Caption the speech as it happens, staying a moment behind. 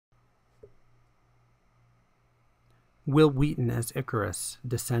Wil Wheaton as Icarus,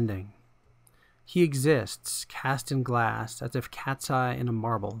 descending. He exists, cast in glass, as if cat's eye in a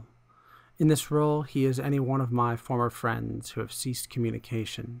marble. In this role, he is any one of my former friends who have ceased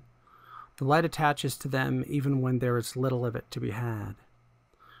communication. The light attaches to them even when there is little of it to be had.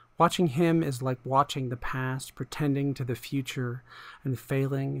 Watching him is like watching the past pretending to the future and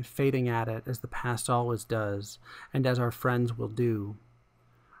fading at it as the past always does, and as our friends will do.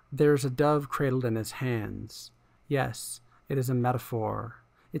 There is a dove cradled in his hands. Yes, it is a metaphor.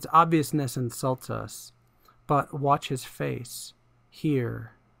 Its obviousness insults us. But watch his face.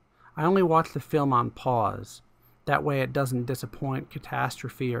 Here. I only watch the film on pause. That way it doesn't disappoint,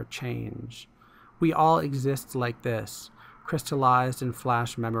 catastrophe, or change. We all exist like this, crystallized in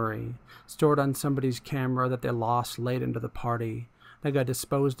flash memory, stored on somebody's camera that they lost late into the party, that got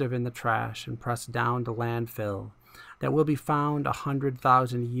disposed of in the trash and pressed down to landfill, that will be found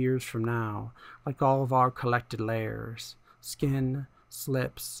 100,000 years from now, like all of our collected layers, skin,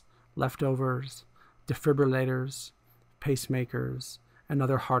 slips, leftovers, defibrillators, pacemakers, and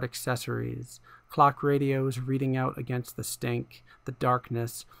other heart accessories, clock radios reading out against the stink, the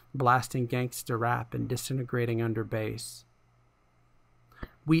darkness, blasting gangster rap and disintegrating under bass.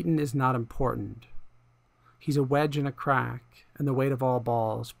 Wheaton is not important. He's a wedge in a crack, and the weight of all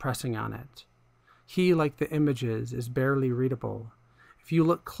balls pressing on it. He, like the images, is barely readable. If you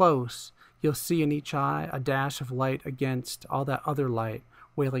look close, you'll see in each eye a dash of light against all that other light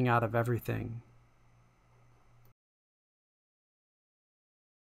wailing out of everything.